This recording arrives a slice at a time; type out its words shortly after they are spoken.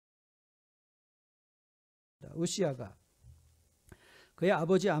우시야가 그의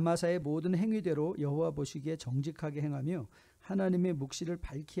아버지 아마사의 모든 행위대로 여호와 보시기에 정직하게 행하며 하나님의 묵시를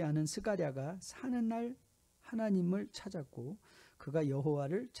밝히 하는 스가랴가 사는 날 하나님을 찾았고 그가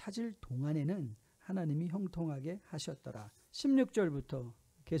여호와를 찾을 동안에는 하나님이 형통하게 하셨더라. 16절부터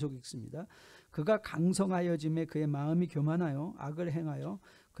계속 읽습니다. 그가 강성하여짐에 그의 마음이 교만하여 악을 행하여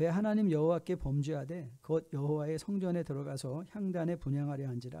그의 하나님 여호와께 범죄하되 곧 여호와의 성전에 들어가서 향단에 분향하려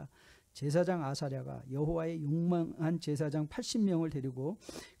한지라. 제사장 아사랴가 여호와의 용망한 제사장 80명을 데리고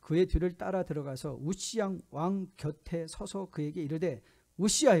그의 뒤를 따라 들어가서 우시야 왕 곁에 서서 그에게 이르되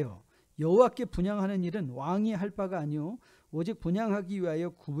우시야여 여호와께 분향하는 일은 왕이 할 바가 아니요 오직 분향하기 위하여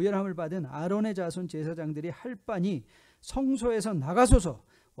구별함을 받은 아론의 자손 제사장들이 할 바니 성소에서 나가소서.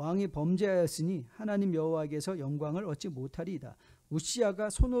 왕이 범죄하였으니 하나님 여호와께서 영광을 얻지 못하리이다. 우시야가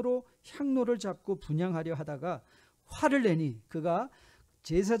손으로 향로를 잡고 분향하려 하다가 화를 내니 그가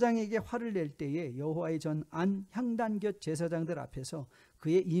제사장에게 화를 낼 때에 여호와의 전 안 향단 곁 제사장들 앞에서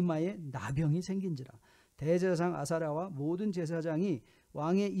그의 이마에 나병이 생긴지라. 대제사장 아사랴와 모든 제사장이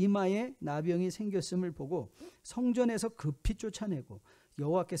왕의 이마에 나병이 생겼음을 보고 성전에서 급히 쫓아내고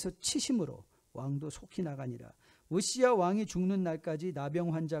여호와께서 치심으로 왕도 속히 나가니라. 우시야 왕이 죽는 날까지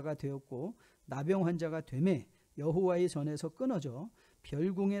나병 환자가 되었고 나병 환자가 되매 여호와의 전에서 끊어져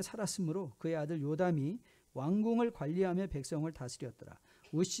별궁에 살았으므로 그의 아들 요담이 왕궁을 관리하며 백성을 다스렸더라.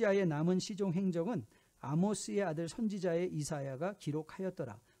 우시야의 남은 시종 행적은 아모스의 아들 선지자의 이사야가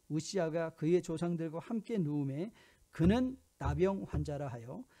기록하였더라. 우시야가 그의 조상들과 함께 누움에 그는 나병 환자라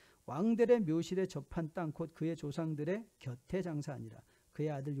하여 왕들의 묘실에 접한 땅 곧 그의 조상들의 곁에 장사하니라. 그의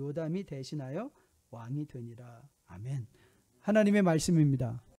아들 요담이 대신하여 왕이 되니라. 아멘. 하나님의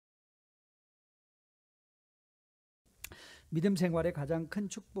말씀입니다. 믿음 생활의 가장 큰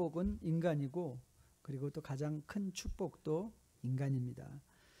축복은 인간이고 그리고 또 가장 큰 축복도 인간입니다.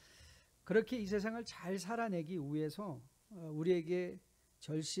 그렇게 이 세상을 잘 살아내기 위해서 우리에게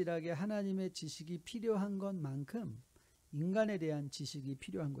절실하게 하나님의 지식이 필요한 것만큼 인간에 대한 지식이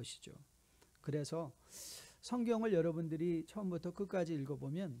필요한 것이죠. 그래서 성경을 여러분들이 처음부터 끝까지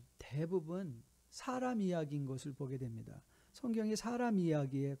읽어보면 대부분 사람 이야기인 것을 보게 됩니다. 성경이 사람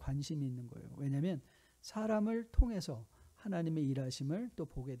이야기에 관심이 있는 거예요. 왜냐하면 사람을 통해서 하나님의 일하심을 또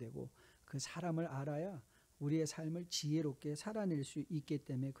보게 되고 그 사람을 알아야 우리의 삶을 지혜롭게 살아낼 수 있기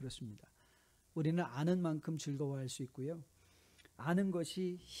때문에 그렇습니다. 우리는 아는 만큼 즐거워할 수 있고요. 아는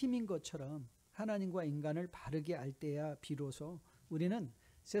것이 힘인 것처럼 하나님과 인간을 바르게 알 때야 비로소 우리는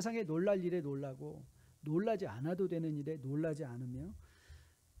세상에 놀랄 일에 놀라고 놀라지 않아도 되는 일에 놀라지 않으며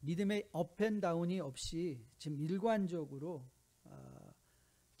믿음의 업앤다운이 없이 지금 일관적으로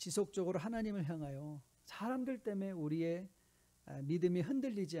지속적으로 하나님을 향하여 사람들 때문에 우리의 믿음이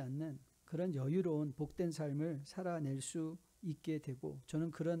흔들리지 않는 그런 여유로운 복된 삶을 살아낼 수 있게 되고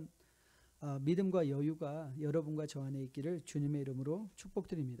저는 그런 믿음과 여유가 여러분과 저 안에 있기를 주님의 이름으로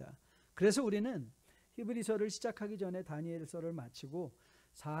축복드립니다. 그래서 우리는 히브리서를 시작하기 전에 다니엘서를 마치고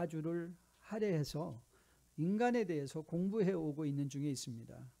 4주를 할애해서 인간에 대해서 공부해 오고 있는 중에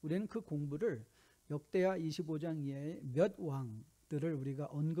있습니다. 우리는 그 공부를 역대하 25장 이하의 몇 왕들을 우리가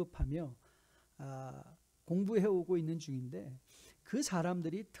언급하며 공부해 오고 있는 중인데 그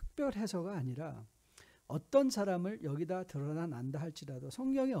사람들이 특별해서가 아니라 어떤 사람을 여기다 드러난다 할지라도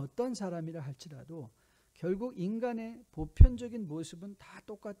성경이 어떤 사람이라 할지라도 결국 인간의 보편적인 모습은 다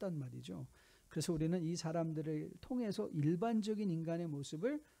똑같단 말이죠. 그래서 우리는 이 사람들을 통해서 일반적인 인간의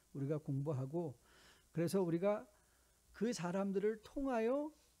모습을 우리가 공부하고 그래서 우리가 그 사람들을 통하여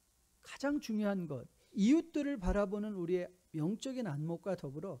가장 중요한 것 이웃들을 바라보는 우리의 영적인 안목과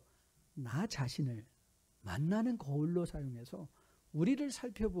더불어 나 자신을 만나는 거울로 사용해서 우리를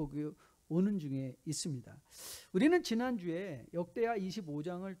살펴보기 오는 중에 있습니다. 우리는 지난주에 역대하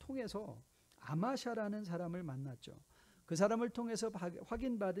 25장을 통해서 아마샤라는 사람을 만났죠. 그 사람을 통해서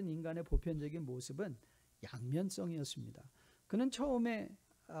확인받은 인간의 보편적인 모습은 양면성이었습니다. 그는 처음에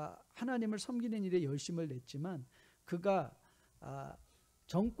하나님을 섬기는 일에 열심을 냈지만 그가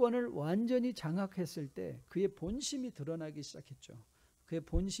정권을 완전히 장악했을 때 그의 본심이 드러나기 시작했죠. 그의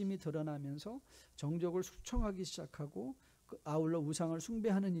본심이 드러나면서 정적을 숙청하기 시작하고 아울러 우상을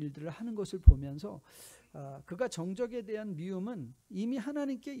숭배하는 일들을 하는 것을 보면서 그가 정적에 대한 미움은 이미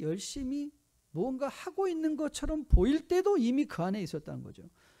하나님께 열심히 무언가 하고 있는 것처럼 보일 때도 이미 그 안에 있었다는 거죠.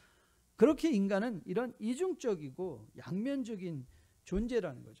 그렇게 인간은 이런 이중적이고 양면적인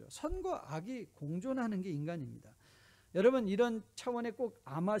존재라는 거죠. 선과 악이 공존하는 게 인간입니다. 여러분 이런 차원에 꼭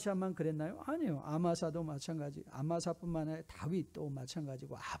아마샤만 그랬나요? 아니요. 아마사도 마찬가지. 아마사뿐만 아니라 다윗도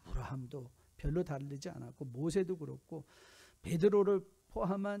마찬가지고 아브라함도 별로 다르지 않았고 모세도 그렇고 베드로를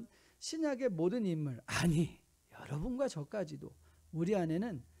포함한 신약의 모든 인물 아니 여러분과 저까지도 우리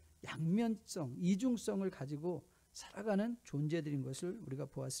안에는 양면성, 이중성을 가지고 살아가는 존재들인 것을 우리가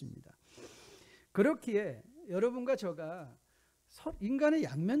보았습니다. 그렇기에 여러분과 저가 인간의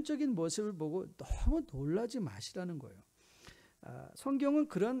양면적인 모습을 보고 너무 놀라지 마시라는 거예요. 성경은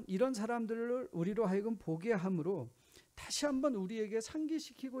이런 사람들을 우리로 하여금 보게 함으로 다시 한번 우리에게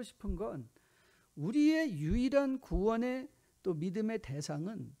상기시키고 싶은 건 우리의 유일한 구원의 또 믿음의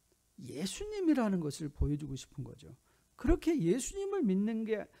대상은 예수님이라는 것을 보여주고 싶은 거죠. 그렇게 예수님을 믿는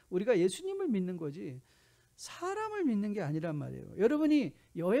게, 우리가 예수님을 믿는 거지 사람을 믿는 게 아니란 말이에요. 여러분이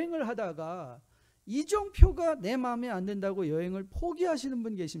여행을 하다가 이정표가 내 마음에 안 든다고 여행을 포기하시는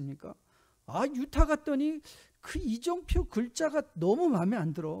분 계십니까? 유타 갔더니 그 이정표 글자가 너무 마음에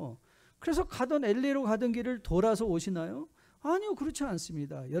안 들어. 그래서 LA로 가던 길을 돌아서 오시나요? 아니요, 그렇지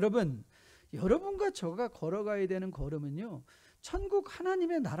않습니다. 여러분과 저가 걸어가야 되는 걸음은요, 천국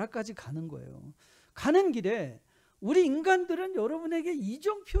하나님의 나라까지 가는 거예요. 가는 길에 우리 인간들은 여러분에게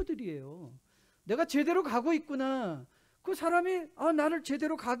이정표들이에요. 내가 제대로 가고 있구나. 그 사람이 나를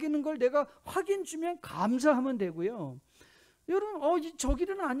제대로 가기는 걸 내가 확인 주면 감사하면 되고요. 여러분 저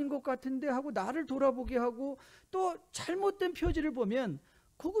길은 아닌 것 같은데 하고 나를 돌아보게 하고, 또 잘못된 표지를 보면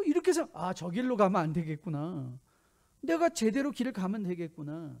그거 이렇게 해서 저 길로 가면 안 되겠구나. 내가 제대로 길을 가면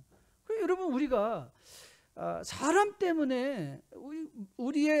되겠구나. 여러분, 우리가 사람 때문에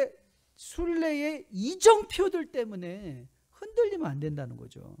우리의 순례의 이정표들 때문에 흔들리면 안 된다는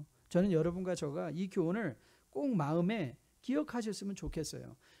거죠. 저는 여러분과 저가 이 교훈을 꼭 마음에 기억하셨으면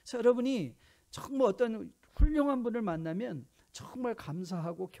좋겠어요. 그래서 여러분이 정말 어떤 훌륭한 분을 만나면 정말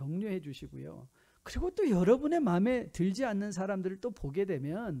감사하고 격려해 주시고요. 그리고 또 여러분의 마음에 들지 않는 사람들을 또 보게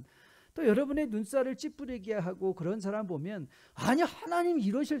되면 또 여러분의 눈살을 찌푸리게 하고, 그런 사람 보면 아니 하나님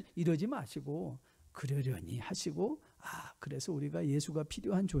이러지 마시고 그러려니 하시고, 그래서 우리가 예수가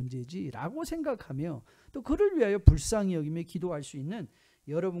필요한 존재지 라고 생각하며 또 그를 위하여 불쌍히 여기며 기도할 수 있는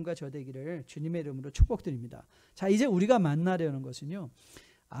여러분과 저 되기를 주님의 이름으로 축복드립니다. 자, 이제 우리가 만나려는 것은요,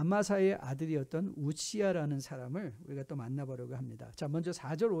 아마사의 아들이었던 우시야라는 사람을 우리가 또 만나보려고 합니다. 자, 먼저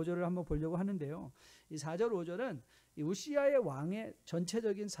 4절 5절을 한번 보려고 하는데요, 이 4절 5절은 이 우시야의 왕의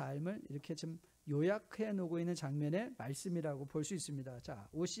전체적인 삶을 이렇게 좀 요약해 놓고 있는 장면의 말씀이라고 볼 수 있습니다. 자,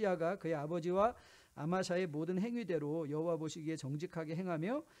 우시야가 그의 아버지와 아마사의 모든 행위대로 여호와 보시기에 정직하게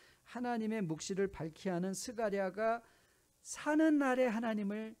행하며 하나님의 묵시를 밝히 하는 스가랴가 사는 날에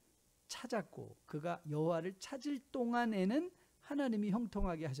하나님을 찾았고, 그가 여호와를 찾을 동안에는 하나님이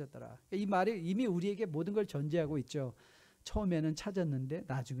형통하게 하셨더라. 이 말이 이미 우리에게 모든 걸 전제하고 있죠. 처음에는 찾았는데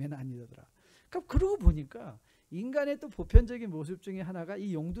나중에는 아니더라. 그러고 보니까 인간의 또 보편적인 모습 중에 하나가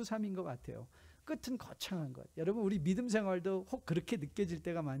이 용두삼인 것 같아요. 끝은 거창한 것. 여러분, 우리 믿음 생활도 혹 그렇게 느껴질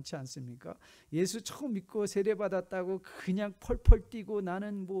때가 많지 않습니까? 예수 처음 믿고 세례받았다고 그냥 펄펄 뛰고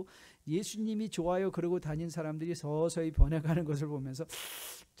나는 예수님이 좋아요 그러고 다닌 사람들이 서서히 변해가는 것을 보면서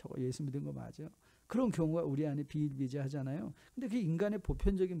저거 예수 믿은 거 맞아? 그런 경우가 우리 안에 비일비재하잖아요. 근데 그게 인간의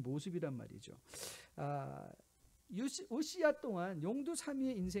보편적인 모습이란 말이죠. 우시야 동안 용두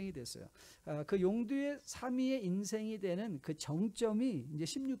 3위의 인생이 됐어요. 그 용두의 3위의 인생이 되는 그 정점이 이제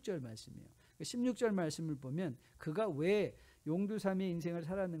 16절 말씀이에요. 16절 말씀을 보면 그가 왜 용두 3위의 인생을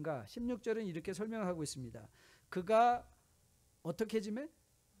살았는가? 16절은 이렇게 설명하고 있습니다. 그가 어떻게 지매?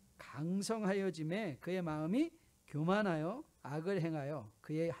 강성하여 지매 그의 마음이 교만하여 악을 행하여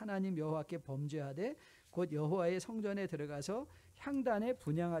그의 하나님 여호와께 범죄하되 곧 여호와의 성전에 들어가서 향단에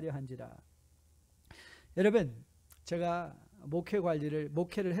분향하려 한지라. 여러분, 제가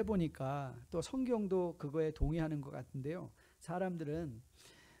목회를 해보니까 또 성경도 그거에 동의하는 것 같은데요, 사람들은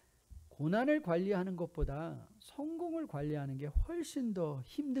고난을 관리하는 것보다 성공을 관리하는 게 훨씬 더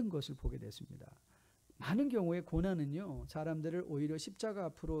힘든 것을 보게 됐습니다. 많은 경우에 고난은요, 사람들을 오히려 십자가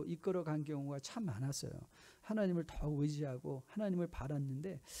앞으로 이끌어간 경우가 참 많았어요. 하나님을 더 의지하고 하나님을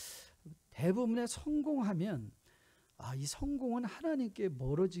바랐는데 대부분의 성공하면 이 성공은 하나님께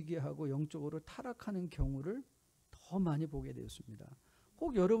멀어지게 하고 영적으로 타락하는 경우를 더 많이 보게 되었습니다.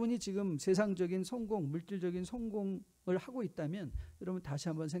 혹 여러분이 지금 세상적인 성공, 물질적인 성공을 하고 있다면 여러분 다시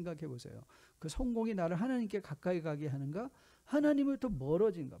한번 생각해 보세요. 그 성공이 나를 하나님께 가까이 가게 하는가? 하나님을 더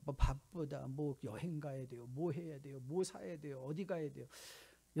멀어진가? 바쁘다, 여행 가야 돼요, 해야 돼요, 사야 돼요, 어디 가야 돼요.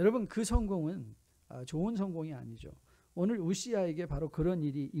 여러분, 그 성공은 좋은 성공이 아니죠. 오늘 우시야에게 바로 그런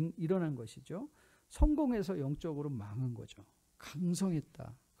일이 일어난 것이죠. 성공해서 영적으로 망한 거죠.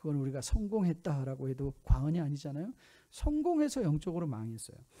 강성했다. 그건 우리가 성공했다라고 해도 과언이 아니잖아요. 성공해서 영적으로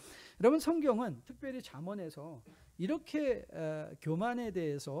망했어요. 여러분, 성경은 특별히 잠언에서 이렇게 교만에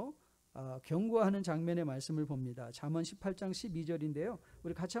대해서 경고하는 장면의 말씀을 봅니다. 잠언 18장 12절인데요.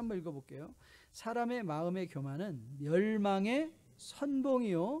 우리 같이 한번 읽어볼게요. 사람의 마음의 교만은 멸망의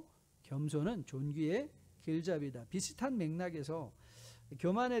선봉이요 겸손은 존귀의 길잡이다. 비슷한 맥락에서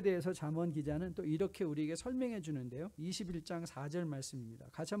교만에 대해서 잠언 기자는 또 이렇게 우리에게 설명해 주는데요. 21장 4절 말씀입니다.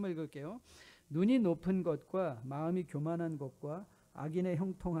 같이 한번 읽을게요. 눈이 높은 것과 마음이 교만한 것과 악인의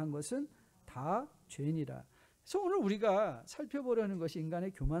형통한 것은 다 죄니라. 그래서 오늘 우리가 살펴보려는 것이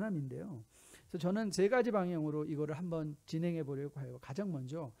인간의 교만함인데요. 그래서 저는 3가지 방향으로 이거를 한번 진행해 보려고 해요. 가장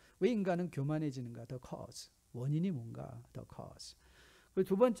먼저 왜 인간은 교만해지는가? The cause. 원인이 뭔가? The cause. 그리고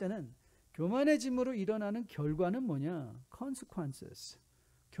두 번째는 교만해짐으로 일어나는 결과는 뭐냐? consequences.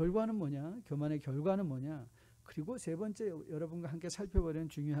 결과는 뭐냐? 교만의 결과는 뭐냐? 그리고 세 번째 여러분과 함께 살펴보려는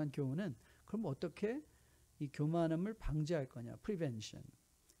중요한 교훈은 그럼 어떻게 이 교만함을 방지할 거냐? prevention.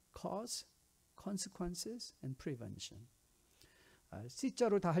 cause, consequences and prevention.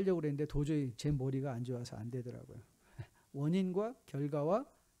 C자로 다 하려고 그랬는데 도저히 제 머리가 안 좋아서 안 되더라고요. 원인과 결과와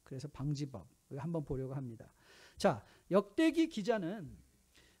그래서 방지법 한번 보려고 합니다. 자, 역대기 기자는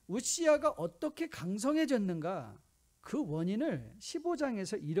우시야가 어떻게 강성해졌는가 그 원인을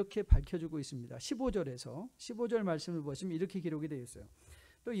 15장에서 이렇게 밝혀주고 있습니다. 15절 말씀을 보시면 이렇게 기록이 되어 있어요.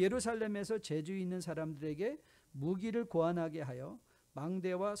 또 예루살렘에서 재주 있는 사람들에게 무기를 고안하게 하여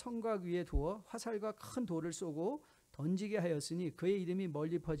망대와 성곽 위에 두어 화살과 큰 돌을 쏘고 던지게 하였으니 그의 이름이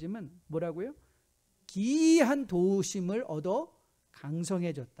멀리 퍼지면 뭐라고요? 기이한 도우심을 얻어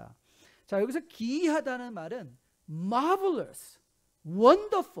강성해졌다. 자, 여기서 기이하다는 말은 marvelous,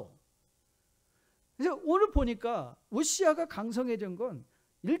 wonderful. 그래서 오늘 보니까 우시야가 강성해진 건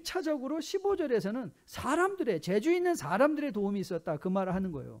 1차적으로 15절에서는 사람들의 재주 있는 사람들의 도움이 있었다 그 말을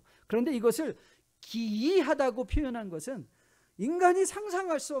하는 거예요. 그런데 이것을 기이하다고 표현한 것은 인간이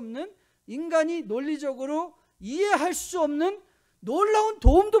상상할 수 없는, 인간이 논리적으로 이해할 수 없는 놀라운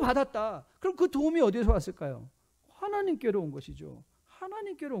도움도 받았다. 그럼 그 도움이 어디서 왔을까요? 하나님께로 온 것이죠.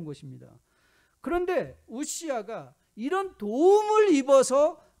 하나님께로 온 것입니다. 그런데 우시야가 이런 도움을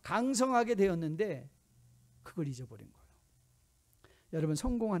입어서 강성하게 되었는데 그걸 잊어버린 거예요. 여러분,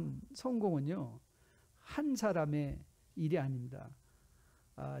 성공은요 한 사람의 일이 아닙니다.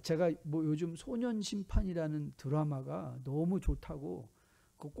 제가 요즘 소년심판이라는 드라마가 너무 좋다고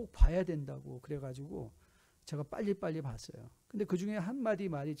그거 꼭 봐야 된다고 그래가지고 제가 빨리빨리 봤어요. 근데 그 중에 한마디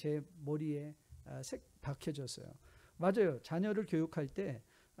말이 제 머리에 박혀졌어요. 맞아요. 자녀를 교육할 때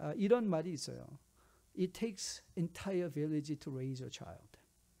이런 말이 있어요. It takes entire village to raise a child.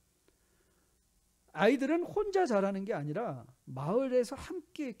 아이들은 혼자 자라는 게 아니라 마을에서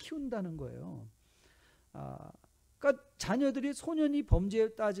함께 키운다는 거예요. 그러니까 자녀들이 소년이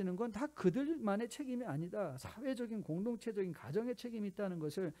범죄에 따지는 건 다 그들만의 책임이 아니다. 사회적인 공동체적인 가정의 책임이 있다는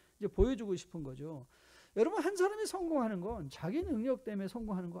것을 이제 보여주고 싶은 거죠. 여러분, 한 사람이 성공하는 건 자기 능력 때문에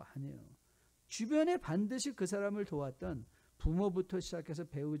성공하는 거 아니에요. 주변에 반드시 그 사람을 도왔던 부모부터 시작해서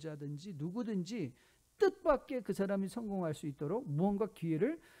배우자든지 누구든지 뜻밖의 그 사람이 성공할 수 있도록 무언가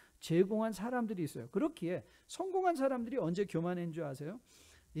기회를 제공한 사람들이 있어요. 그렇기에 성공한 사람들이 언제 교만한 줄 아세요?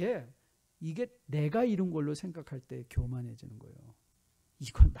 이게 내가 이룬 걸로 생각할 때 교만해지는 거예요.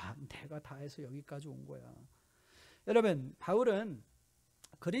 이건 내가 다 해서 여기까지 온 거야. 여러분, 바울은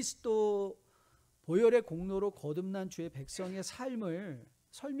그리스도 보혈의 공로로 거듭난 주의 백성의 삶을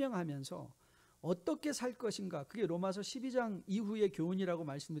설명하면서 어떻게 살 것인가, 그게 로마서 12장 이후의 교훈이라고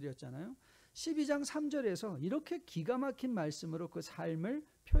말씀드렸잖아요. 12장 3절에서 이렇게 기가 막힌 말씀으로 그 삶을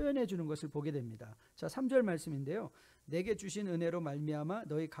표현해 주는 것을 보게 됩니다. 자, 3절 말씀인데요. 내게 주신 은혜로 말미암아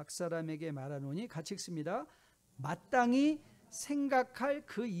너희 각 사람에게 말하노니, 같이 읽습니다. 마땅히 생각할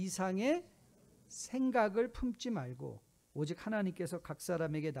그 이상의 생각을 품지 말고 오직 하나님께서 각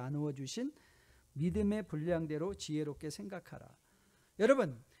사람에게 나누어 주신 믿음의 분량대로 지혜롭게 생각하라.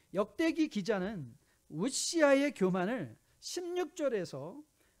 여러분, 역대기 기자는 우시야의 교만을 16절에서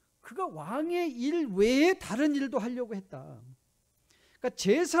그가 왕의 일 외에 다른 일도 하려고 했다. 그러니까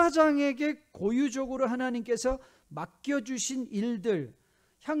제사장에게 고유적으로 하나님께서 맡겨주신 일들,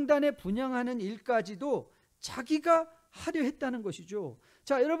 향단에 분향하는 일까지도 자기가 하려 했다는 것이죠.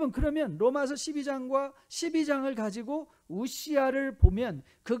 자, 여러분, 그러면 로마서 12장과 12장을 가지고 우시야를 보면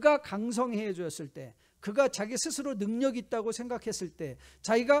그가 강성해졌을 때, 그가 자기 스스로 능력 있다고 생각했을 때,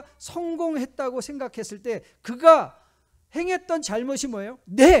 자기가 성공했다고 생각했을 때 그가 행했던 잘못이 뭐예요?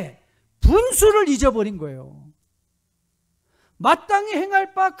 분수를 잊어버린 거예요. 마땅히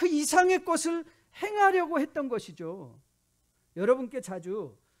행할 바 그 이상의 것을 행하려고 했던 것이죠. 여러분께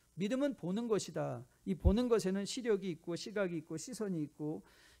자주 믿음은 보는 것이다, 이 보는 것에는 시력이 있고 시각이 있고 시선이 있고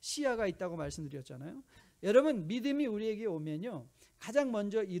시야가 있다고 말씀드렸잖아요. 여러분, 믿음이 우리에게 오면요 가장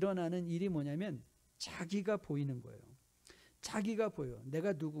먼저 일어나는 일이 뭐냐면 자기가 보이는 거예요. 자기가 보여.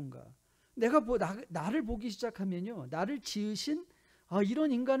 내가 누군가. 나를 보기 시작하면요, 나를 지으신,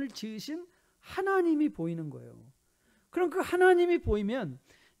 이런 인간을 지으신 하나님이 보이는 거예요. 그럼 그 하나님이 보이면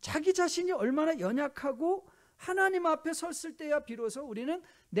자기 자신이 얼마나 연약하고 하나님 앞에 섰을 때야 비로소 우리는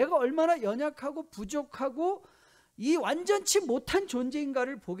내가 얼마나 연약하고 부족하고 이 완전치 못한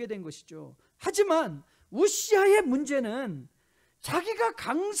존재인가를 보게 된 것이죠. 하지만 우시아의 문제는 자기가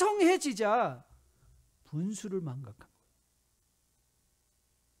강성해지자 분수를 망각한 거예요.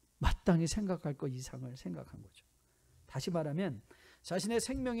 마땅히 생각할 것 이상을 생각한 거죠. 다시 말하면 자신의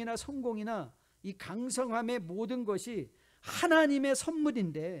생명이나 성공이나 이 강성함의 모든 것이 하나님의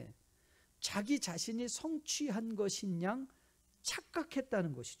선물인데 자기 자신이 성취한 것인 양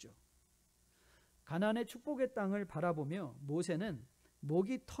착각했다는 것이죠. 가나안의 축복의 땅을 바라보며 모세는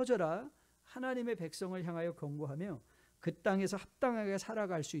목이 터져라 하나님의 백성을 향하여 경고하며 그 땅에서 합당하게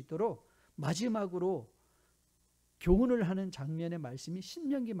살아갈 수 있도록 마지막으로 교훈을 하는 장면의 말씀이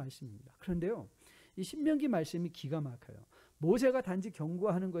신명기 말씀입니다. 그런데요, 이 신명기 말씀이 기가 막혀요. 모세가 단지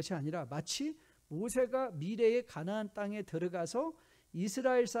경고하는 것이 아니라 마치 모세가 미래의 가나안 땅에 들어가서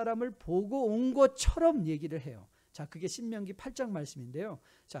이스라엘 사람을 보고 온 것처럼 얘기를 해요. 자, 그게 신명기 8장 말씀인데요.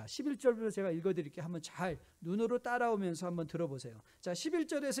 자, 11절부터 제가 읽어드릴게요. 한번 잘 눈으로 따라오면서 한번 들어보세요. 자,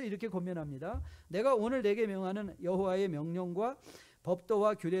 11절에서 이렇게 고면합니다. 내가 오늘 내게 명하는 여호와의 명령과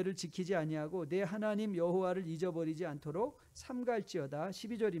법도와 규례를 지키지 아니하고 내 하나님 여호와를 잊어버리지 않도록 삼갈지어다.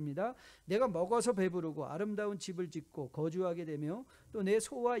 12절입니다. 내가 먹어서 배부르고 아름다운 집을 짓고 거주하게 되며 또 내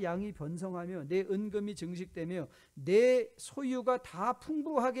소와 양이 번성하며 내 은금이 증식되며 내 소유가 다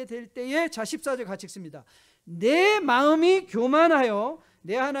풍부하게 될 때에, 자 14절 같이 읽습니다. 내 마음이 교만하여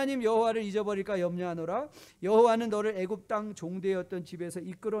내 하나님 여호와를 잊어버릴까 염려하노라. 여호와는 너를 애굽 땅 종되었던 집에서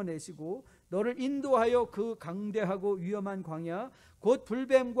이끌어내시고 너를 인도하여 그 강대하고 위험한 광야 곧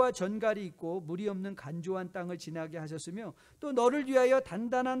불뱀과 전갈이 있고 물이 없는 간조한 땅을 지나게 하셨으며 또 너를 위하여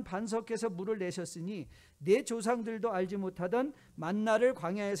단단한 반석에서 물을 내셨으니 내 조상들도 알지 못하던 만나를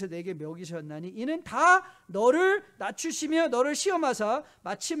광야에서 내게 먹이셨나니 이는 다 너를 낮추시며 너를 시험하사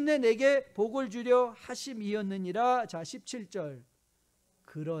마침내 내게 복을 주려 하심이었느니라. 자 17절.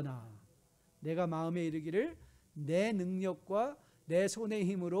 그러나 내가 마음에 이르기를 내 능력과 내 손의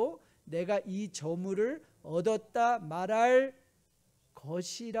힘으로 내가 이 저물을 얻었다 말할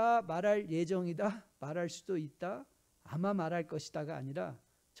것이라 말할 예정이다. 말할 수도 있다. 아마 말할 것이다가 아니라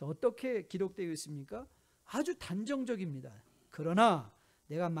저 어떻게 기록되어 있습니까? 아주 단정적입니다. 그러나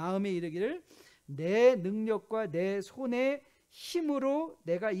내가 마음에 이르기를 내 능력과 내 손의 힘으로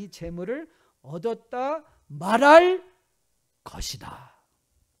내가 이 재물을 얻었다 말할 것이다.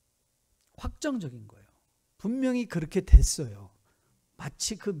 확정적인 거예요. 분명히 그렇게 됐어요.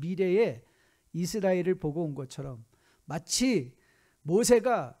 마치 그 미래에 이스라엘을 보고 온 것처럼, 마치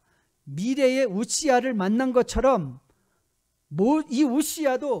모세가 미래의 우시아를 만난 것처럼 이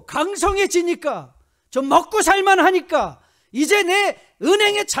우시아도 강성해지니까, 좀 먹고 살만 하니까, 이제 내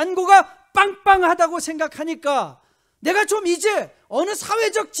은행의 잔고가 빵빵하다고 생각하니까, 내가 좀 이제 어느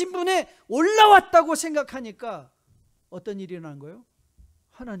사회적 진분에 올라왔다고 생각하니까 어떤 일이 일어난 거예요?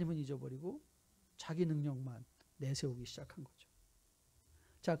 하나님은 잊어버리고 자기 능력만 내세우기 시작한 거죠.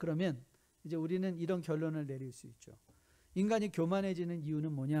 자, 그러면 이제 우리는 이런 결론을 내릴 수 있죠. 인간이 교만해지는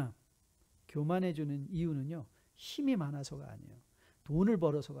이유는 뭐냐? 교만해지는 이유는요, 힘이 많아서가 아니에요. 돈을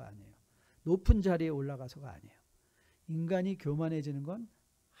벌어서가 아니에요. 높은 자리에 올라가서가 아니에요. 인간이 교만해지는 건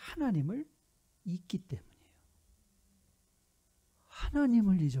하나님을 잊기 때문이에요.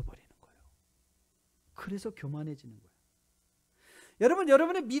 하나님을 잊어버리는 거예요. 그래서 교만해지는 거예요.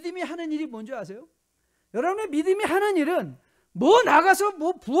 여러분의 믿음이 하는 일이 뭔지 아세요? 여러분의 믿음이 하는 일은 뭐 나가서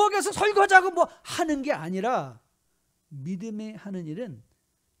뭐 부엌에서 설거지하고 뭐 하는 게 아니라, 믿음이 하는 일은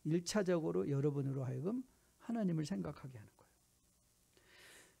 1차적으로 여러분으로 하여금 하나님을 생각하게 하는 거예요.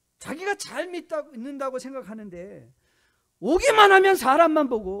 자기가 잘 믿는다고 생각하는데 오기만 하면 사람만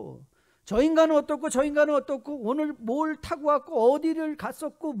보고, 저 인간은 어떻고 저 인간은 어떻고, 오늘 뭘 타고 왔고 어디를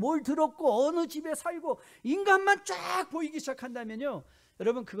갔었고 뭘 들었고 어느 집에 살고, 인간만 쫙 보이기 시작한다면요,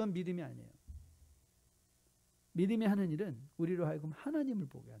 여러분 그건 믿음이 아니에요. 믿음이 하는 일은 우리로 하여금 하나님을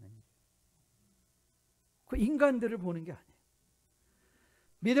보게 하는 일이에요. 그 인간들을 보는 게 아니에요.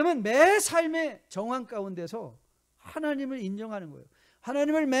 믿음은 매 삶의 정황 가운데서 하나님을 인정하는 거예요.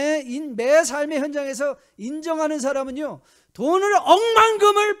 하나님을 매 삶의 현장에서 인정하는 사람은요, 돈을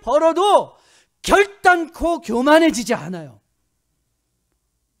억만금을 벌어도 결단코 교만해지지 않아요.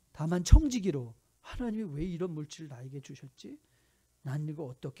 다만 청지기로, 하나님이 왜 이런 물질을 나에게 주셨지? 난 이거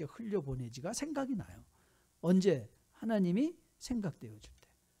어떻게 흘려보내지가 생각이 나요. 언제? 하나님이 생각되어질 때,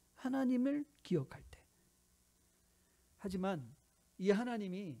 하나님을 기억할 때. 하지만 이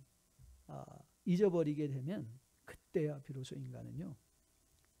하나님이 잊어버리게 되면 그때야 비로소 인간은요,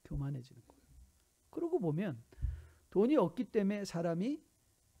 교만해지는 거예요. 그러고 보면 돈이 없기 때문에 사람이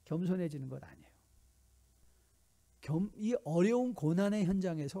겸손해지는 건 아니에요. 이 어려운 고난의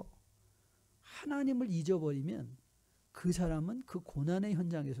현장에서 하나님을 잊어버리면 그 사람은 그 고난의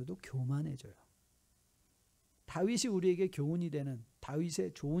현장에서도 교만해져요. 다윗이 우리에게 교훈이 되는,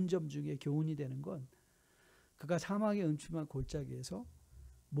 다윗의 좋은 점 중에 교훈이 되는 건 그가 사망의 음침한 골짜기에서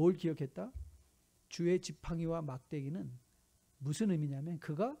뭘 기억했다? 주의 지팡이와 막대기는 무슨 의미냐면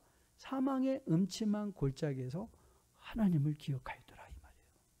그가 사망의 음침한 골짜기에서 하나님을 기억하였더라 이 말이에요.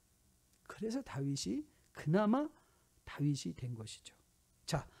 그래서 다윗이 그나마 다윗이 된 것이죠.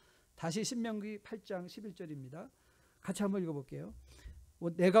 자, 다시 신명기 8장 11절입니다. 같이 한번 읽어볼게요.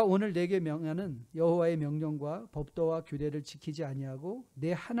 내가 오늘 내게 명하는 여호와의 명령과 법도와 규례를 지키지 아니하고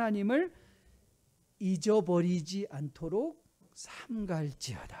내 하나님을 잊어버리지 않도록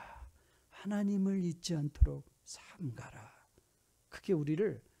삼갈지어다. 하나님을 잊지 않도록 삼가라. 그게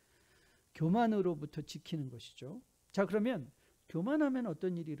우리를 교만으로부터 지키는 것이죠. 자, 그러면 교만하면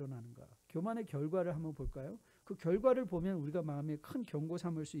어떤 일이 일어나는가? 교만의 결과를 한번 볼까요? 그 결과를 보면 우리가 마음에 큰 경고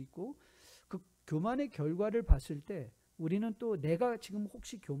삼을 수 있고, 그 교만의 결과를 봤을 때 우리는 또 내가 지금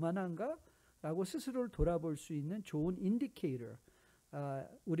혹시 교만한가? 라고 스스로를 돌아볼 수 있는 좋은 인디케이터,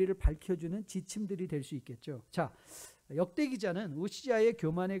 우리를 밝혀주는 지침들이 될 수 있겠죠. 자, 역대 기자는 우시아의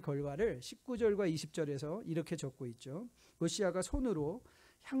교만의 결과를 19절과 20절에서 이렇게 적고 있죠. 우시아가 손으로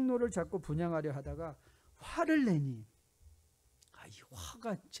향로를 잡고 분향하려 하다가 화를 내니, 이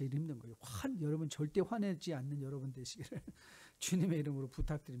화가 제일 힘든 거예요. 여러분 절대 화내지 않는 여러분 되시기를 주님의 이름으로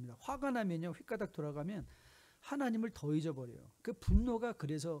부탁드립니다. 화가 나면요, 휘가닥 돌아가면 하나님을 더 잊어버려요. 그 분노가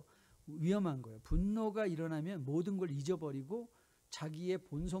그래서 위험한 거예요. 분노가 일어나면 모든 걸 잊어버리고 자기의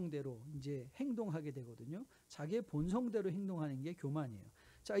본성대로 이제 행동하게 되거든요. 자기의 본성대로 행동하는 게 교만이에요.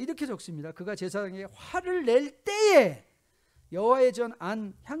 자, 이렇게 적습니다. 그가 제사장에게 화를 낼 때에 여호와의 전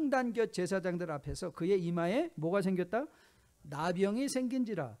안 향단곁 제사장들 앞에서 그의 이마에 뭐가 생겼다? 나병이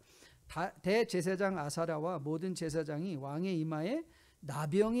생긴지라. 대제사장 아사랴와 모든 제사장이 왕의 이마에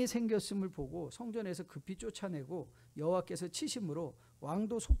나병이 생겼음을 보고 성전에서 급히 쫓아내고 여호와께서 치심으로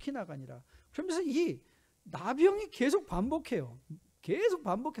왕도 속히 나가니라. 그러면서 이 나병이 계속 반복해요. 계속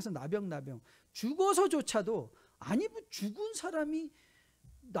반복해서 나병. 죽어서조차도, 아니 뭐 죽은 사람이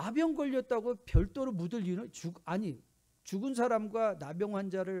나병 걸렸다고 별도로 묻을 이유는, 죽은 사람과 나병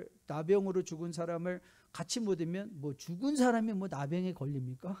환자를, 나병으로 죽은 사람을 같이 묻으면 뭐 죽은 사람이 뭐 나병에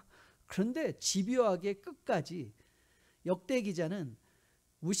걸립니까? 그런데 집요하게 끝까지 역대 기자는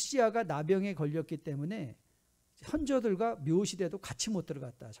우시아가 나병에 걸렸기 때문에 현저들과 묘시대도 같이 못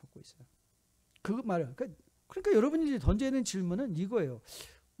들어갔다 적고 있어요. 그 말은 그러니까 여러분이 던져야 되는 질문은 이거예요.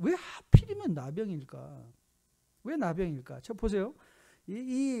 왜 하필이면 나병일까? 왜 나병일까? 저 보세요.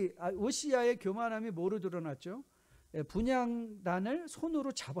 이 우시아의 교만함이 뭐로 드러났죠? 분향단을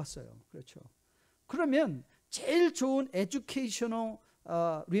손으로 잡았어요. 그렇죠. 그러면 제일 좋은 에듀케이셔널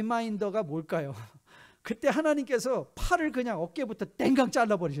리마인더가 뭘까요? 그때 하나님께서 팔을 그냥 어깨부터 땡강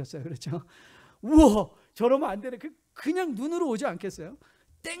잘라버리셨어요. 그렇죠. 우와, 저러면 안 되네. 그냥 눈으로 오지 않겠어요?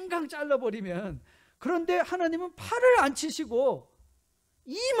 땡강 잘라버리면. 그런데 하나님은 팔을 안 치시고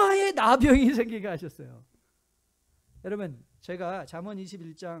이마에 나병이 생기게 하셨어요. 여러분, 제가 잠언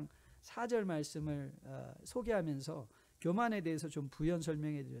 21장 4절 말씀을 소개하면서 교만에 대해서 좀 부연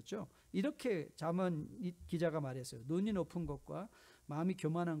설명해 드렸죠. 이렇게 잠언 기자가 말했어요. 눈이 높은 것과 마음이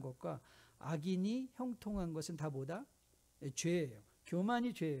교만한 것과 악인이 형통한 것은 다 뭐다? 죄예요.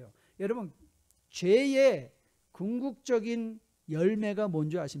 교만이 죄예요. 여러분, 죄의 궁극적인 열매가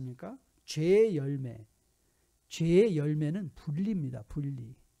뭔지 아십니까? 죄의 열매. 죄의 열매는 분리입니다.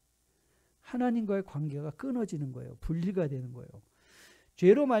 분리. 하나님과의 관계가 끊어지는 거예요. 분리가 되는 거예요.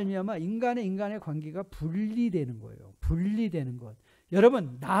 죄로 말미암아 인간의 관계가 분리되는 거예요. 분리되는 것.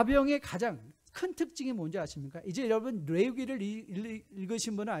 여러분, 나병의 가장 큰 특징이 뭔지 아십니까? 이제 여러분 레위기를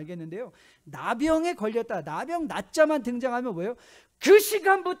읽으신 분은 알겠는데요. 나병에 걸렸다. 나병 낮자만 등장하면 뭐예요? 그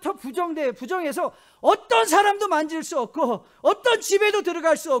시간부터 부정해서 어떤 사람도 만질 수 없고 어떤 집에도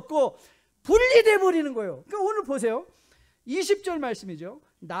들어갈 수 없고 분리돼 버리는 거예요. 그러니까 오늘 보세요. 20절 말씀이죠.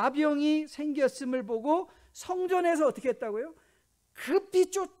 나병이 생겼음을 보고 성전에서 어떻게 했다고요?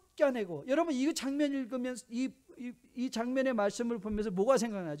 급히 쫓겨내고. 여러분, 이 장면 읽으면 이 장면의 말씀을 보면서 뭐가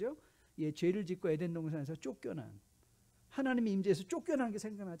생각나죠? 예, 죄를 짓고 에덴 동산에서 쫓겨난, 하나님의 임재에서 쫓겨난 게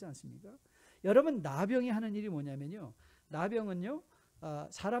생각나지 않습니까? 여러분, 나병이 하는 일이 뭐냐면요, 나병은요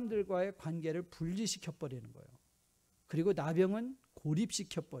사람들과의 관계를 분리시켜 버리는 거예요. 그리고 나병은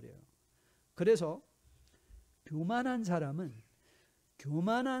고립시켜 버려요. 그래서 교만한 사람의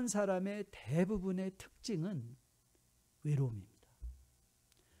대부분의 특징은 외로움입니다.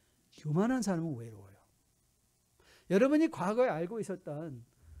 교만한 사람은 외로워요. 여러분이 과거에 알고 있었던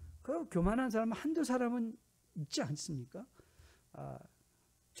그 교만한 사람은 한두 사람은 있지 않습니까?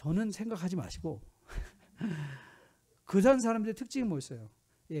 저는 생각하지 마시고 그 사람들의 특징이 뭐였어요?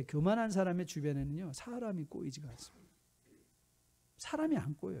 예, 교만한 사람의 주변에는요 사람이 꼬이지가 않습니다. 사람이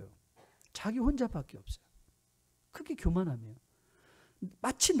안 꼬여요. 자기 혼자밖에 없어요. 그게 교만함이에요.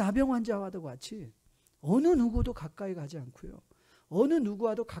 마치 나병 환자와도 같이 어느 누구도 가까이 가지 않고요. 어느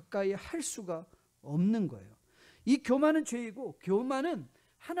누구와도 가까이 할 수가 없는 거예요. 이 교만은 죄이고 교만은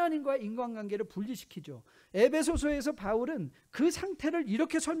하나님과의 인간관계를 분리시키죠. 에베소서에서 바울은 그 상태를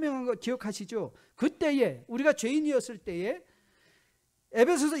이렇게 설명한 거 기억하시죠? 그때에 우리가 죄인이었을 때에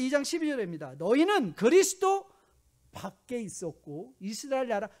에베소서 2장 12절입니다. 너희는 그리스도 밖에 있었고 이스라엘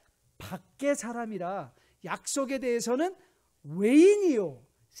나라 밖의 사람이라 약속에 대해서는 외인이요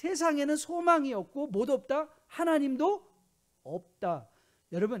세상에는 소망이 없고 못 없다 하나님도 없다.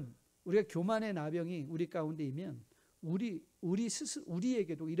 여러분 우리가 교만의 나병이 우리 가운데 있으면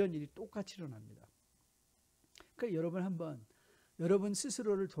우리에게도 이런 일이 똑같이 일어납니다. 그러니까 여러분 한번 여러분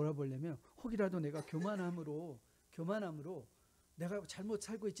스스로를 돌아보려면 혹이라도 내가 교만함으로 내가 잘못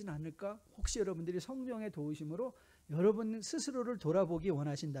살고 있지는 않을까? 혹시 여러분들이 성령의 도우심으로 여러분 스스로를 돌아보기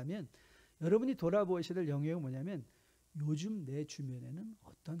원하신다면 여러분이 돌아보셔야 될 영역이 뭐냐면 요즘 내 주변에는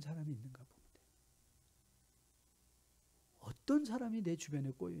어떤 사람이 있는가 보면 돼요. 어떤 사람이 내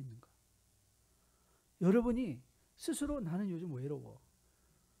주변에 꼬여 있는가? 여러분이 스스로 나는 요즘 외로워.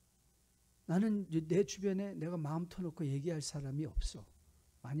 나는 내 주변에 내가 마음 터놓고 얘기할 사람이 없어.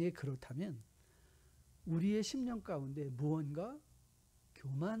 만약에 그렇다면 우리의 심령 가운데 무언가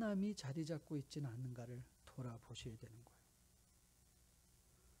교만함이 자리 잡고 있지는 않는가를 돌아보셔야 되는 거예요.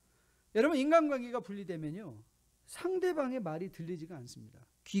 여러분 인간관계가 분리되면요 상대방의 말이 들리지가 않습니다.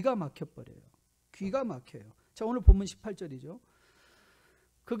 귀가 막혀버려요. 귀가 막혀요. 자 오늘 본문 18절이죠.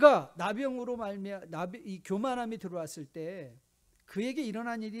 그가 나병으로 이 교만함이 들어왔을 때 그에게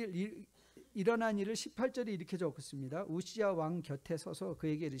일어난 일을 18절에 이렇게 적었습니다. 우시야 왕 곁에 서서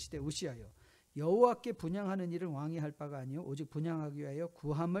그에게 이르시되 우시야여 여호와께 분향하는 일은 왕이 할 바가 아니요 오직 분향하기 위하여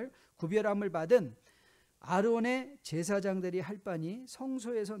구별함을 받은 아론의 제사장들이 할 바니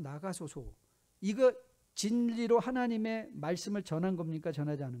성소에서 나가소서. 이거 진리로 하나님의 말씀을 전한 겁니까?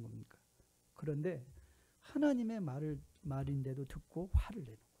 전하지 않은 겁니까? 그런데 하나님의 말인데도 듣고 화를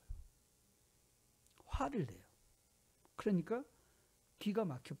내는 거예요. 화를 내요. 그러니까 귀가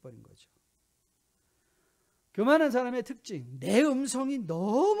막혀버린 거죠. 교만한 사람의 특징, 내 음성이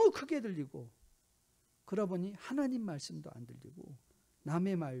너무 크게 들리고 그러다 보니 하나님 말씀도 안 들리고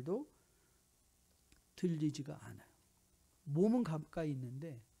남의 말도 들리지가 않아요. 몸은 가까이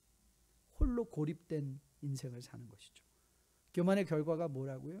있는데 홀로 고립된 인생을 사는 것이죠. 교만의 결과가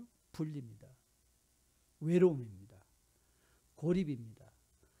뭐라고요? 분리입니다. 외로움입니다. 고립입니다.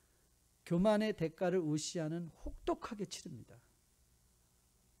 교만의 대가를 우시아는 혹독하게 치릅니다.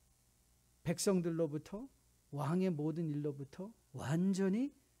 백성들로부터 왕의 모든 일로부터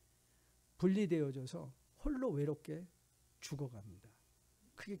완전히 분리되어져서 홀로 외롭게 죽어갑니다.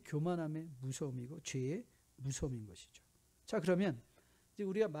 그게 교만함의 무서움이고 죄의 무서움인 것이죠. 자 그러면 이제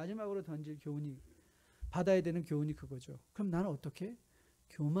우리가 마지막으로 던질 교훈이 받아야 되는 교훈이 그거죠. 그럼 나는 어떻게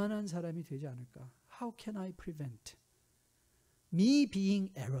교만한 사람이 되지 않을까? How can I prevent me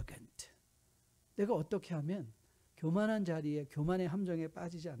being arrogant? 내가 어떻게 하면 교만한 자리에 교만의 함정에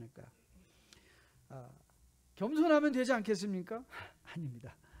빠지지 않을까? 겸손하면 되지 않겠습니까?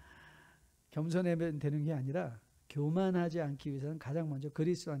 아닙니다. 겸손하면 되는 게 아니라 교만하지 않기 위해서는 가장 먼저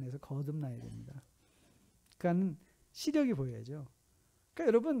그리스도 안에서 거듭나야 됩니다. 그러니까 시력이 보여야죠. 그러니까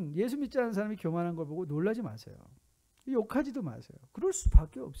여러분 예수 믿지 않는 사람이 교만한 걸 보고 놀라지 마세요. 욕하지도 마세요. 그럴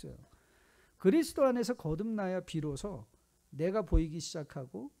수밖에 없어요. 그리스도 안에서 거듭나야 비로소 내가 보이기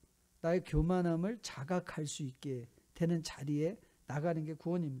시작하고 나의 교만함을 자각할 수 있게 되는 자리에 나가는 게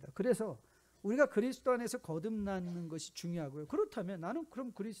구원입니다. 그래서 우리가 그리스도 안에서 거듭나는 것이 중요하고요. 그렇다면 나는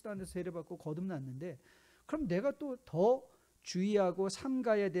그럼 그리스도 안에서 세례받고 거듭났는데 그럼 내가 또 더 주의하고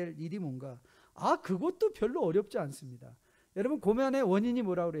삼가야 될 일이 뭔가? 그것도 별로 어렵지 않습니다. 여러분 고만의 원인이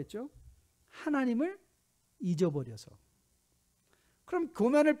뭐라고 그랬죠? 하나님을 잊어버려서. 그럼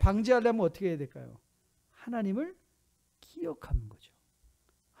고만을 방지하려면 어떻게 해야 될까요? 하나님을 기억하는 거죠.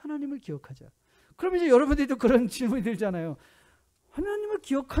 하나님을 기억하자. 그럼 이제 여러분들도 그런 질문이 들잖아요. 하나님을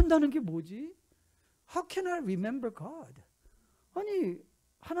기억한다는 게 뭐지? How can I remember God? 아니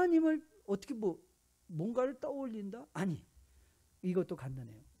하나님을 어떻게 뭔가를 떠올린다? 아니 이것도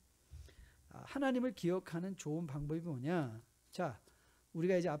간단해요. 하나님을 기억하는 좋은 방법이 뭐냐? 자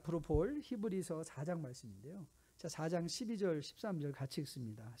우리가 이제 앞으로 볼 히브리서 4장 말씀인데요. 자 4장 12절 13절 같이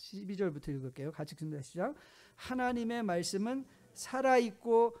읽습니다. 12절부터 읽을게요. 같이 읽습니다. 시작. 하나님의 말씀은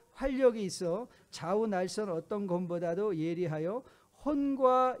살아있고 활력이 있어 좌우 날선 어떤 검보다도 예리하여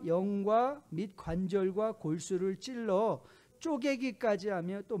혼과 영과 및 관절과 골수를 찔러 쪼개기까지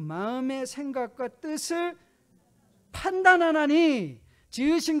하며 또 마음의 생각과 뜻을 판단하나니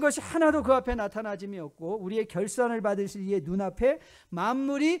지으신 것이 하나도 그 앞에 나타나짐이 없고 우리의 결산을 받으실 이의 눈앞에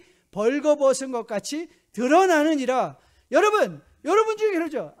만물이 벌거벗은 것 같이 드러나느니라. 여러분 중에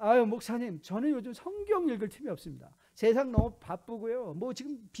그러죠. 아유 목사님, 저는 요즘 성경 읽을 틈이 없습니다. 세상 너무 바쁘고요. 뭐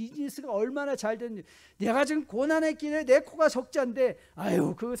지금 비즈니스가 얼마나 잘 되는지, 내가 지금 고난의 길에 내 코가 석자인데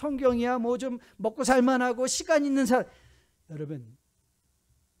아유 그 성경이야 뭐 좀 먹고 살만하고 시간 있는 사람. 여러분,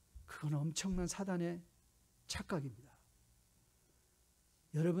 그건 엄청난 사단의 착각입니다.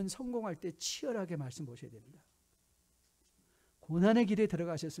 여러분 성공할 때 치열하게 말씀 보셔야 됩니다. 고난의 길에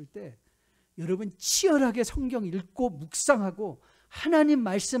들어가셨을 때 여러분 치열하게 성경 읽고 묵상하고 하나님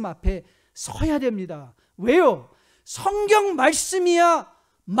말씀 앞에 서야 됩니다. 왜요? 성경 말씀이야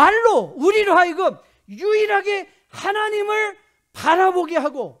말로 우리로 하여금 유일하게 하나님을 바라보게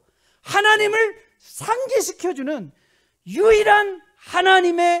하고 하나님을 상기시켜주는 유일한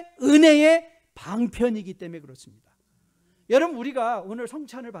하나님의 은혜의 방편이기 때문에 그렇습니다. 여러분, 우리가 오늘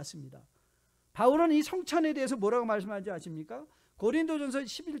성찬을 받습니다. 바울은 이 성찬에 대해서 뭐라고 말씀하는지 아십니까? 고린도전서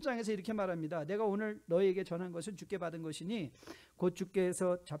 11장에서 이렇게 말합니다. 내가 오늘 너희에게 전한 것은 주께 받은 것이니 곧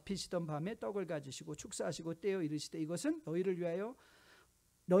주께서 잡히시던 밤에 떡을 가지시고 축사하시고 떼어 이르시되 이것은 너희를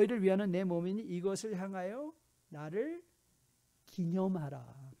위하는 내 몸이니 이것을 향하여 나를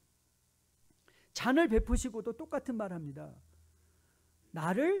기념하라. 잔을 베푸시고도 똑같은 말 합니다.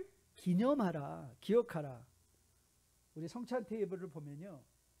 나를 기념하라, 기억하라. 우리 성찬 테이블을 보면요,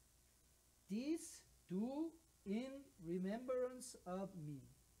 This do in remembrance of me.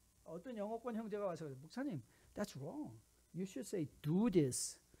 어떤 영어권 형제가 와서 그래요. 목사님, that's wrong. You should say do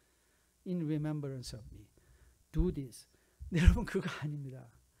this in remembrance of me. Do this. 네, 여러분 그거 아닙니다.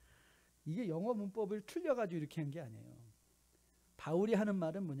 이게 영어 문법을 틀려가지고 이렇게 한 게 아니에요. 바울이 하는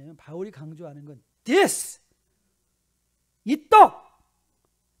말은 뭐냐면, 바울이 강조하는 건 this, 이 떡,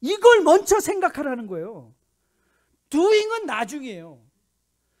 이걸 먼저 생각하라는 거예요. doing은 나중이에요.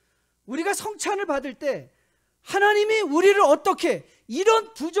 우리가 성찬을 받을 때 하나님이 우리를 어떻게,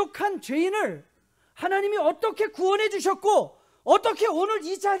 이런 부족한 죄인을 하나님이 어떻게 구원해 주셨고 어떻게 오늘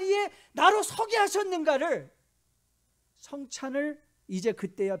이 자리에 나로 서게 하셨는가를 성찬을 이제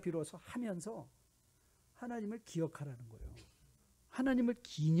그때야 비로소 하면서 하나님을 기억하라는 거예요. 하나님을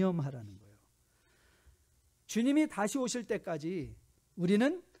기념하라는 거예요. 주님이 다시 오실 때까지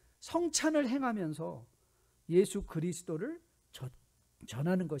우리는 성찬을 행하면서 예수 그리스도를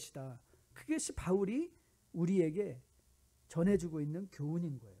전하는 것이다. 그것이 바울이 우리에게 전해주고 있는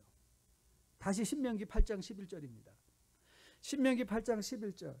교훈인 거예요. 다시 신명기 8장 11절입니다. 신명기 8장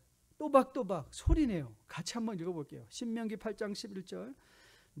 11절 또박또박 소리내요. 같이 한번 읽어볼게요. 신명기 8장 11절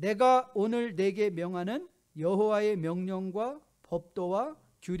내가 오늘 내게 명하는 여호와의 명령과 법도와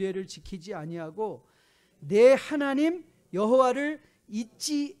규례를 지키지 아니하고 내 하나님 여호와를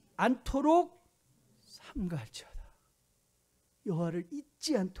잊지 않도록 삼갈지어다. 여호와를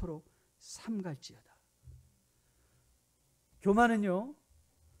잊지 않도록 삼갈지어다. 교만은요,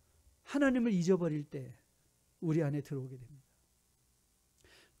 하나님을 잊어버릴 때 우리 안에 들어오게 됩니다.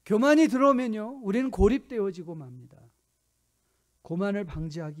 교만이 들어오면요, 우리는 고립되어지고 맙니다. 교만을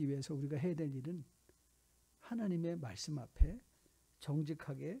방지하기 위해서 우리가 해야 될 일은 하나님의 말씀 앞에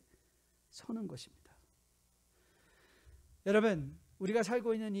정직하게 서는 것입니다. 여러분, 우리가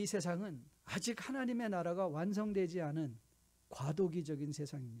살고 있는 이 세상은 아직 하나님의 나라가 완성되지 않은 과도기적인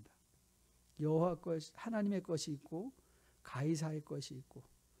세상입니다. 여호와 것, 하나님의 것이 있고 가이사의 것이 있고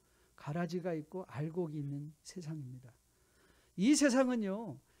가라지가 있고 알곡이 있는 세상입니다. 이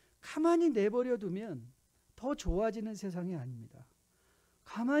세상은요, 가만히 내버려 두면 더 좋아지는 세상이 아닙니다.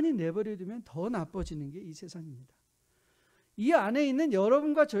 가만히 내버려 두면 더 나빠지는 게 이 세상입니다. 이 안에 있는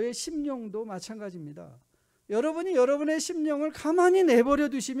여러분과 저의 심령도 마찬가지입니다. 여러분이 여러분의 심령을 가만히 내버려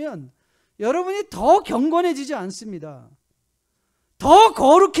두시면 여러분이 더 경건해지지 않습니다. 더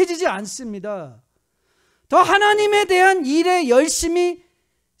거룩해지지 않습니다. 더 하나님에 대한 일에 열심이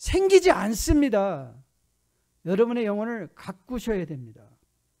생기지 않습니다. 여러분의 영혼을 가꾸셔야 됩니다.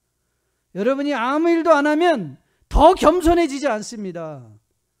 여러분이 아무 일도 안 하면 더 겸손해지지 않습니다.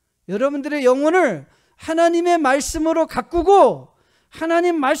 여러분들의 영혼을 하나님의 말씀으로 가꾸고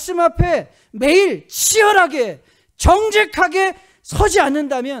하나님 말씀 앞에 매일 치열하게 정직하게 서지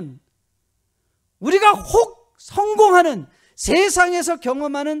않는다면 우리가 혹 성공하는, 세상에서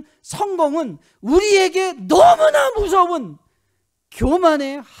경험하는 성공은 우리에게 너무나 무서운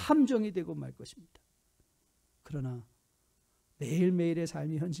교만의 함정이 되고 말 것입니다. 그러나 매일매일의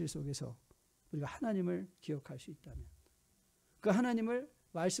삶의 현실 속에서 우리가 하나님을 기억할 수 있다면, 그 하나님을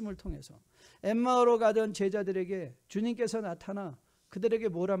말씀을 통해서 엠마오로 가던 제자들에게 주님께서 나타나 그들에게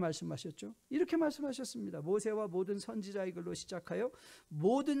뭐라 말씀하셨죠? 이렇게 말씀하셨습니다. 모세와 모든 선지자의 글로 시작하여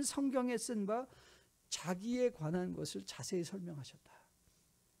모든 성경에 쓴 바 자기에 관한 것을 자세히 설명하셨다.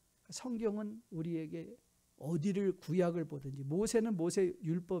 성경은 우리에게 어디를 구약을 보든지, 모세는 모세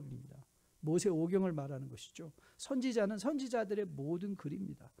율법입니다. 모세 오경을 말하는 것이죠. 선지자는 선지자들의 모든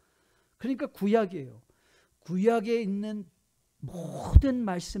글입니다. 그러니까 구약이에요. 구약에 있는 모든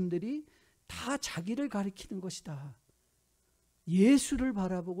말씀들이 다 자기를 가리키는 것이다. 예수를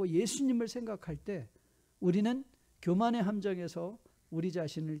바라보고 예수님을 생각할 때 우리는 교만의 함정에서 우리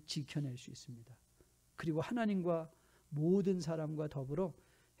자신을 지켜낼 수 있습니다. 그리고 하나님과 모든 사람과 더불어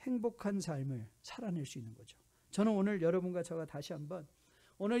행복한 삶을 살아낼 수 있는 거죠. 저는 오늘 여러분과 제가 다시 한번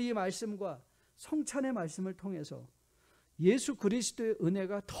오늘 이 말씀과 성찬의 말씀을 통해서 예수 그리스도의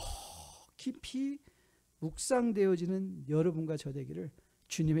은혜가 더 깊이 묵상되어지는 여러분과 저 되기를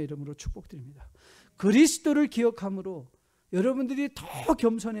주님의 이름으로 축복드립니다. 그리스도를 기억함으로 여러분들이 더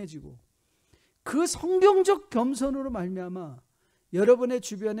겸손해지고 그 성경적 겸손으로 말미암아 여러분의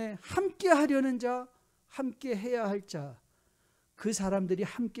주변에 함께 하려는 자, 함께 해야 할 자, 그 사람들이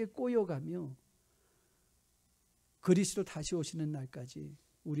함께 꼬여가며 그리스도 다시 오시는 날까지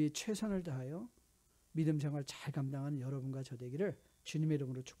우리의 최선을 다하여 믿음 생활 잘 감당하는 여러분과 저 되기를 주님의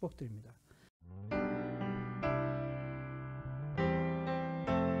이름으로 축복드립니다.